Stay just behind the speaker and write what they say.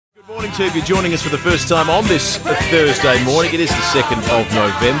Morning to you if you're joining us for the first time on this Thursday morning. It is the 2nd of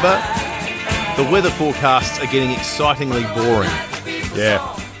November. The weather forecasts are getting excitingly boring.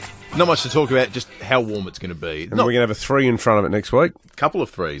 Yeah. Not much to talk about, just how warm it's going to be. And we're going to have a 3 in front of it next week. A couple of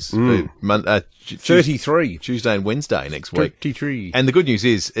threes. 33. Tuesday and Wednesday next week. 33. And the good news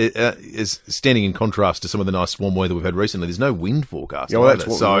is standing in contrast to some of the nice warm weather we've had recently, there's no wind forecast. Yeah, well, that's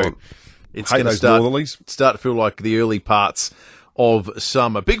what we want. It's going to start to feel like the early parts of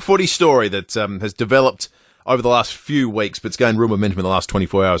summer. Big footy story that has developed over the last few weeks, but it's gained real momentum in the last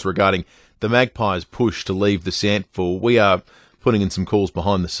 24 hours regarding the Magpies' push to leave the SANFL. We are putting in some calls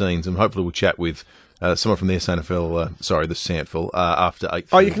behind the scenes, and hopefully we'll chat with someone from the SANFL, the SANFL, after 8:30.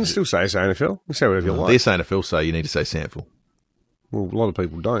 Oh, you can still say SANFL. You can say whatever you like. The SANFL say you need to say SANFL. Well, a lot of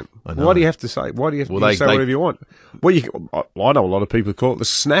people don't. I know. Why do you have to say? Why do you have to say whatever you want? Well, I know a lot of people call it the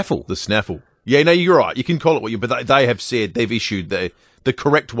snaffle. The snaffle. Yeah, no, you're right. You can call it what you, but they have said they've issued the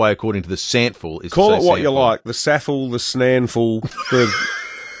correct way according to the SANFL is call to it say what SANFL. you like. The SAFL, the SNANFL,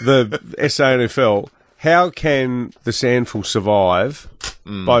 the SANFL. How can the SANFL survive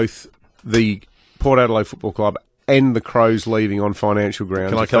both the Port Adelaide Football Club and the Crows leaving on financial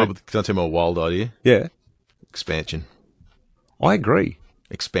grounds? Can I tell you my wild idea? Yeah, expansion. I agree.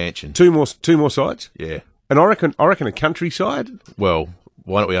 Expansion. Two more sides. Yeah, and I reckon a countryside. Well,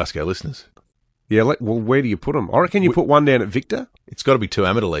 why don't we ask our listeners? Yeah, well, where do you put them? I reckon you put one down at Victor. It's got to be 2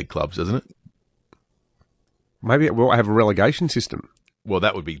 amateur league clubs, doesn't it? Maybe it will have a relegation system. Well,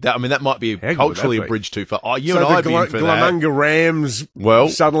 that would be that. I mean, that might be culturally a bridge too far. Oh, you so and I would be in for that. Glamunga Rams. Well,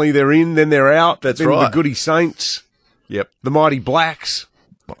 suddenly they're in, then they're out. That's then right. The Goody Saints. Yep. The Mighty Blacks.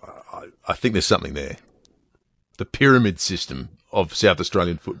 I think there's something there. The pyramid system of South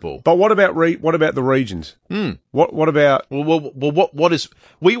Australian football. But what about the regions? What about? Well, what is?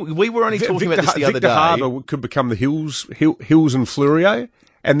 We were only talking about this the other day. Victor Harbour could become the Hills and Fleurier,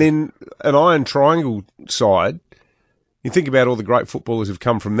 and then an Iron Triangle side. You think about all the great footballers who've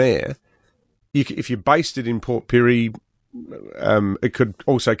come from there. If you based it in Port Pirie, it could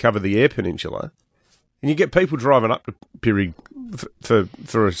also cover the Eyre Peninsula, and you get people driving up to Pirie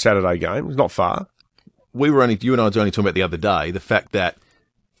for a Saturday game. It's not far. You and I were only talking about the other day the fact that,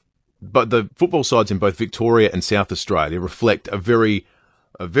 but the football sides in both Victoria and South Australia reflect a very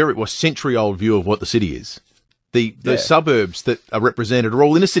century-old view of what the city is. The suburbs that are represented are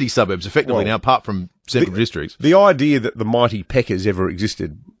all inner city suburbs, effectively now, apart from central districts. The idea that the mighty Peckers ever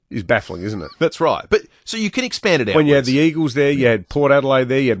existed is baffling, isn't it? That's right. But so you can expand it out. When you had the Eagles there, you had Port Adelaide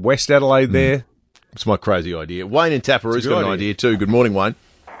there, you had West Adelaide there. It's my crazy idea. Wayne in Taparoos got an idea too. Good morning, Wayne.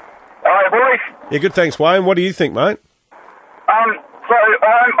 Hi, boys. Yeah, good. Thanks, Wayne. What do you think, mate? So I'm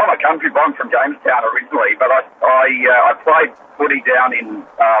a country boy. I'm from Jamestown originally, but I played footy down in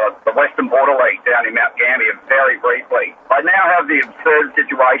the Western Border League down in Mount Gambier very briefly. I now have the absurd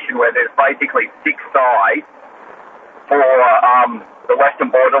situation where there's basically 6 sides for the Western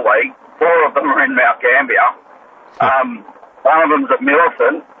Border League. 4 of them are in Mount Gambier. One of them's at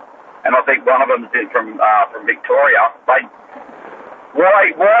Millicent, and I think one of them's from Victoria.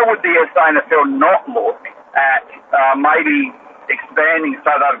 Why would the SANFL not look at maybe expanding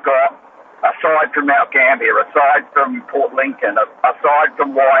so they've got a side from Mount Gambier, a side from Port Lincoln, a side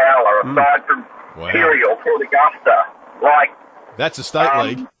from Whyalla, a side from Pirie or Port Augusta? That's a state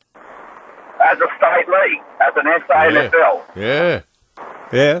league. As a state league, as an SANFL.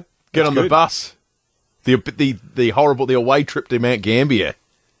 Yeah. Get on the bus. The horrible away trip to Mount Gambier.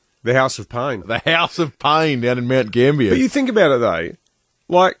 The House of Pain. The House of Pain down in Mount Gambier. But you think about it, though.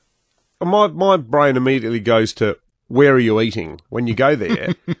 Like, my brain immediately goes to, where are you eating when you go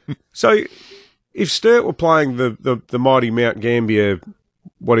there? So, if Sturt were playing the mighty Mount Gambier,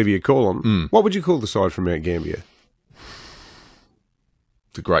 whatever you call them, what would you call the side from Mount Gambier?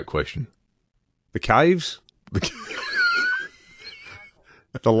 It's a great question. The Caves? The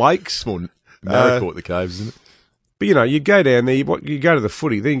Lakes? Well, Narracourt, the Caves, isn't it? But, you go down there, you go to the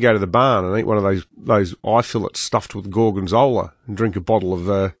footy, then you go to the barn and eat one of those eye fillets stuffed with gorgonzola and drink a bottle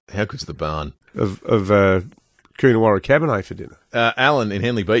of... How good's the barn? Of Coonawarra Cabernet for dinner. Alan in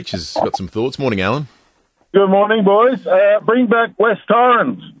Henley Beach has got some thoughts. Morning, Alan. Good morning, boys. Bring back West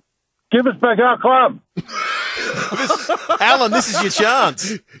Torrens. Give us back our club. Alan, this is your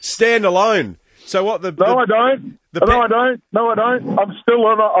chance. Stand alone. So what? No, I don't. No, I don't. I'm still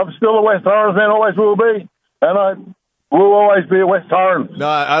a West Torrens man. Always will be, and I will always be a West Torrens. No,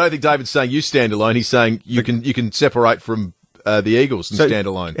 I don't think David's saying you stand alone. He's saying you can separate from the Eagles and stand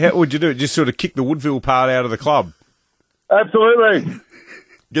alone. How would you do it? Just sort of kick the Woodville part out of the club? Absolutely.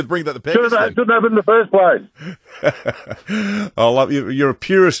 You bring that the Shouldn't have happened in the first place. I love you. You're a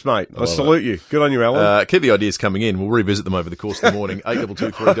purist, mate. I salute you. Good on you, Alan. Keep the ideas coming in. We'll revisit them over the course of the morning.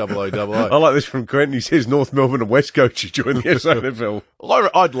 8223 I like this from Quentin. He says North Melbourne and West Coast should join the SANFL.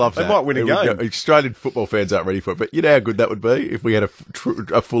 I'd love that. They might win a game. Australian football fans aren't ready for it, but you know how good that would be if we had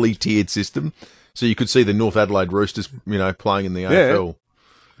a fully tiered system. So you could see the North Adelaide Roosters, playing in the AFL.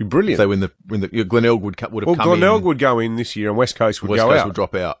 Be brilliant. If they win the Glenelg would have come in. Glenelg would go in this year, and West Coast would West go Coast out. would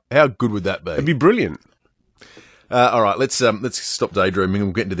drop out. How good would that be? It'd be brilliant. All right, let's stop daydreaming and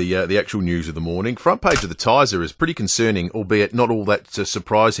we'll get into the actual news of the morning. Front page of the Tiser is pretty concerning, albeit not all that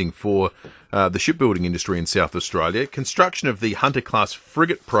surprising for the shipbuilding industry in South Australia. Construction of the Hunter-class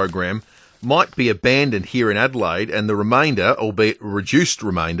frigate program might be abandoned here in Adelaide, and the remainder, albeit reduced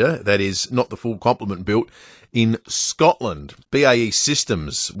remainder, that is not the full complement, built in Scotland. BAE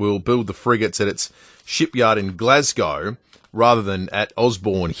Systems will build the frigates at its shipyard in Glasgow rather than at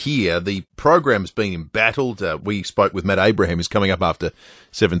Osborne here. The program's been embattled. We spoke with Matt Abraham, who's coming up after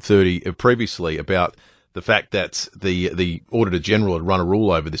 7:30 previously, about the fact that the Auditor General had run a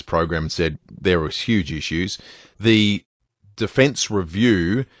rule over this program and said there was huge issues. The Defence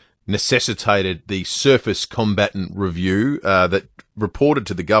Review necessitated the Surface Combatant Review that reported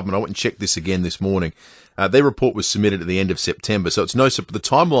to the government. I went and checked this again this morning. Their report was submitted at the end of September, so it's the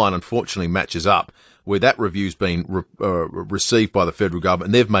timeline unfortunately matches up where that review's been received by the federal government,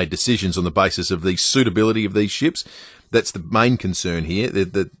 and they've made decisions on the basis of the suitability of these ships. That's the main concern here.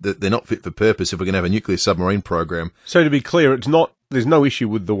 They're not fit for purpose if we're going to have a nuclear submarine program. So to be clear, there's no issue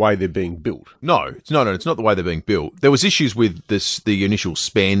with the way they're being built. No, it's not the way they're being built. There was issues with the initial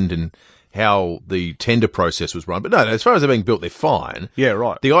spend and how the tender process was run. But no, as far as they're being built, they're fine. Yeah,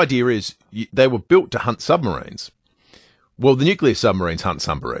 right. The idea is they were built to hunt submarines. Well, the nuclear submarines hunt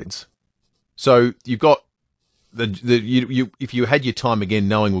submarines. So you've got if you had your time again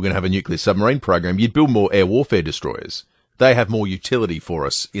knowing we're going to have a nuclear submarine program, you'd build more air warfare destroyers. They have more utility for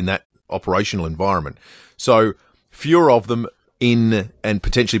us in that operational environment. So fewer of them in and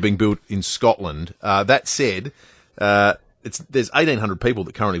potentially being built in Scotland. That said, there's 1,800 people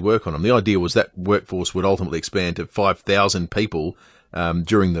that currently work on them. The idea was that workforce would ultimately expand to 5,000 people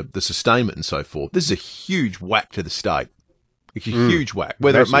during the sustainment and so forth. This is a huge whack to the state. It's a huge whack.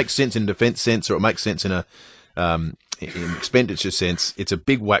 Whether Massive. it makes sense in a defence sense or it makes sense in in expenditure sense, it's a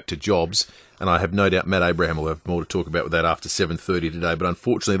big whack to jobs. And I have no doubt Matt Abraham will have more to talk about with that after 7:30 today. But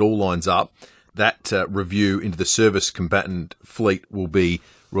unfortunately, it all lines up. That review into the service combatant fleet will be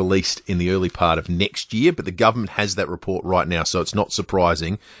released in the early part of next year, but the government has that report right now, so it's not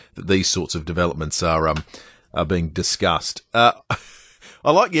surprising that these sorts of developments are being discussed. I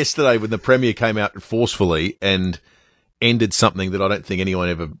like yesterday when the Premier came out forcefully and ended something that I don't think anyone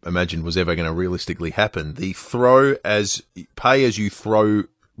ever imagined was ever going to realistically happen. The pay as you throw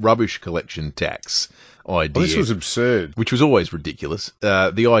rubbish collection tax idea. Well, this was absurd. Which was always ridiculous.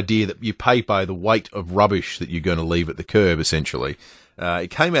 The idea that you pay by the weight of rubbish that you're going to leave at the curb, essentially. It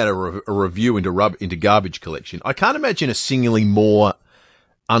came out of a review into garbage collection. I can't imagine a singularly more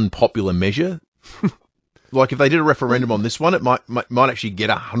unpopular measure. Like if they did a referendum on this one, it might actually get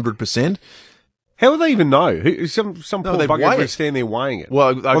 100%. How would they even know? Some poor they bugger weigh would it. stand there weighing it.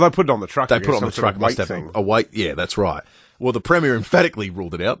 Well, they put it on the truck. They put it on the truck. Must have thing. a weight. Yeah, that's right. Well, the Premier emphatically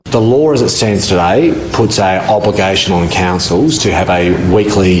ruled it out. The law as it stands today puts an obligation on councils to have a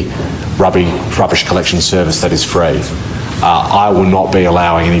weekly rubbish collection service that is free. I will not be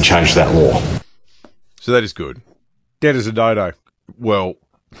allowing any change to that law. So that is good. Dead as a dodo. Well,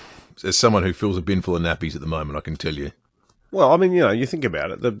 as someone who fills a bin full of nappies at the moment, I can tell you. Well, I mean, you think about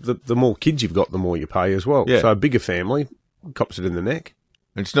it. The more kids you've got, the more you pay as well. Yeah. So a bigger family cops it in the neck.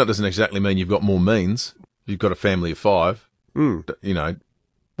 It doesn't exactly mean you've got more means. You've got a family of 5.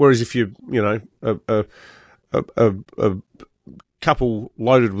 Whereas if you a couple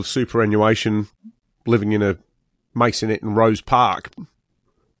loaded with superannuation living in a masonette in Rose Park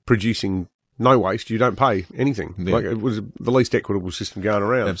producing no waste, you don't pay anything. Yeah. Like it was the least equitable system going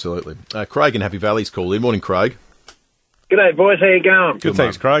around. Absolutely. Craig in Happy Valley's called in. Morning, Craig. G'day, boys. How you going? Good,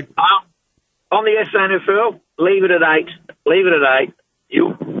 thanks, Craig. On the SANFL, leave it at 8. Leave it at 8.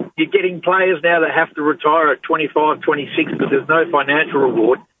 You're getting players now that have to retire at 25, 26 because there's no financial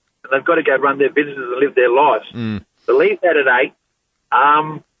reward and they've got to go run their businesses and live their lives. So leave that at 8.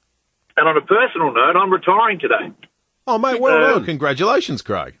 And on a personal note, I'm retiring today. Oh, mate, well done. Congratulations,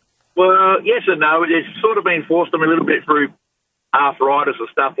 Craig. Well, yes and no. It's sort of been forced on me a little bit through arthritis or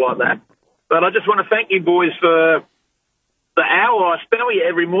stuff like that. But I just want to thank you boys for the hour I spend with you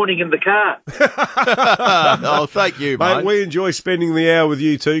every morning in the car. Oh, thank you, mate. We enjoy spending the hour with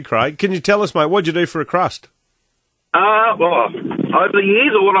you too, Craig. Can you tell us, mate, what'd you do for a crust? Well, over the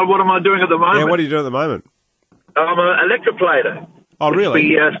years, or what am I doing at the moment? Yeah, what are you doing at the moment? I'm an electroplater. Oh,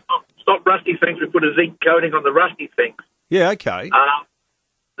 really? We stop rusty things. We put a zinc coating on the rusty things. Yeah, okay.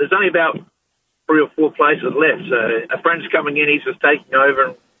 There's only about 3 or 4 places left. So a friend's coming in. He's just taking over,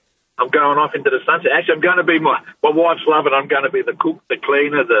 and I'm going off into the sunset. Actually, I'm going to be my wife's love it. I'm going to be the cook, the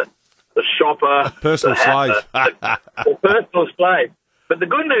cleaner, the shopper, personal slave. Or personal slave. But the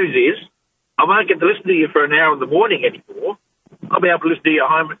good news is, I won't get to listen to you for an hour in the morning anymore. I'll be able to listen to you at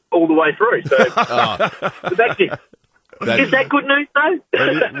home all the way through. So, so that's it. Is that good news, though?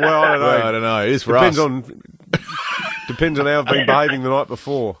 Well, I don't know. It is for us. Depends on how I've been behaving the night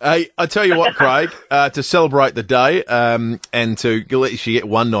before. Hey, I tell you what, Craig, to celebrate the day and to let you get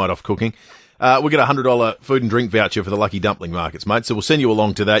one night off cooking, we'll get a $100 food and drink voucher for the Lucky Dumpling Markets, mate. So we'll send you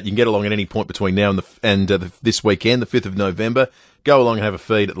along to that. You can get along at any point between now and this weekend, the 5th of November. Go along and have a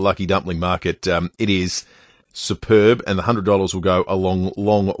feed at the Lucky Dumpling Market. It is superb, and the $100 will go a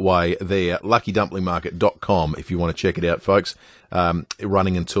long way there. LuckyDumplingMarket.com if you want to check it out, folks.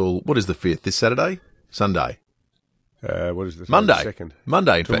 Running until, what is the 5th? This Saturday? Sunday? What is this? Monday. Second.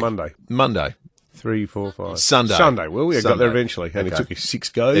 Monday, in fact. Monday. 3, 4, 5. Sunday. Well, we got there eventually, and it took you 6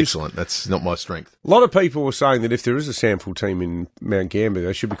 goes. Excellent. That's not my strength. A lot of people were saying that if there is a SANFL team in Mount Gambier,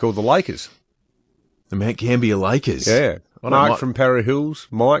 they should be called the Lakers. The Mount Gambier Lakers? Yeah. Mark from Para Hills,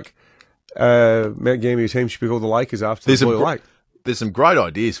 Mike, Mount Gambier team should be called the Lakers after the Boyle Lake. There's some great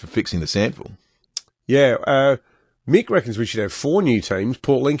ideas for fixing the SANFL. Yeah. Mick reckons we should have 4 new teams: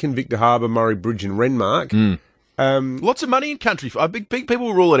 Port Lincoln, Victor Harbour, Murray Bridge and Renmark. Lots of money in country. Big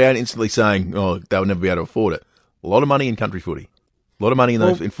people rule it out instantly, saying, "Oh, they'll never be able to afford it." A lot of money in country footy. A lot of money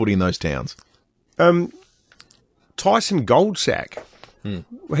in footy in those towns. Tyson Goldsack,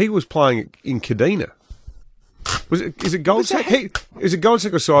 he was playing in Kadina. Is it Goldsack? Is it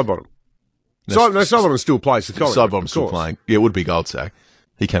Goldsack or Sidebottom? Sidebottom still plays for Collingwood. Sidebottom's still playing. Yeah, it would be Goldsack.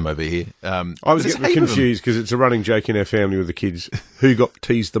 He came over here. I was getting confused because it's a running joke in our family with the kids. Who got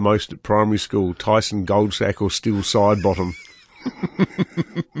teased the most at primary school, Tyson Goldsack or still Sidebottom?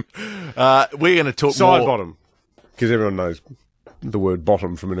 We're going to talk more. Sidebottom, because everyone knows the word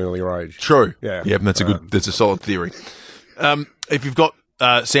bottom from an earlier age. True. Yeah. Yep, that's a solid theory. If you've got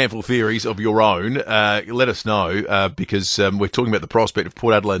SANFL theories of your own, let us know, because we're talking about the prospect of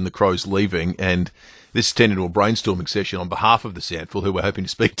Port Adelaide and the Crows leaving, and this turned into a brainstorming session on behalf of the SANFL, who we're hoping to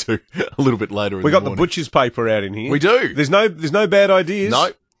speak to a little bit later in the morning. We got the butcher's paper out in here. We do. There's no bad ideas.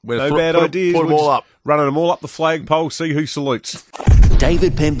 No. No bad ideas. Put them all up. Running them all up the flagpole, see who salutes.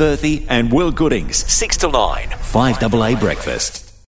 David Penberthy and Will Goodings, 6 to 9, 5AA Breakfast.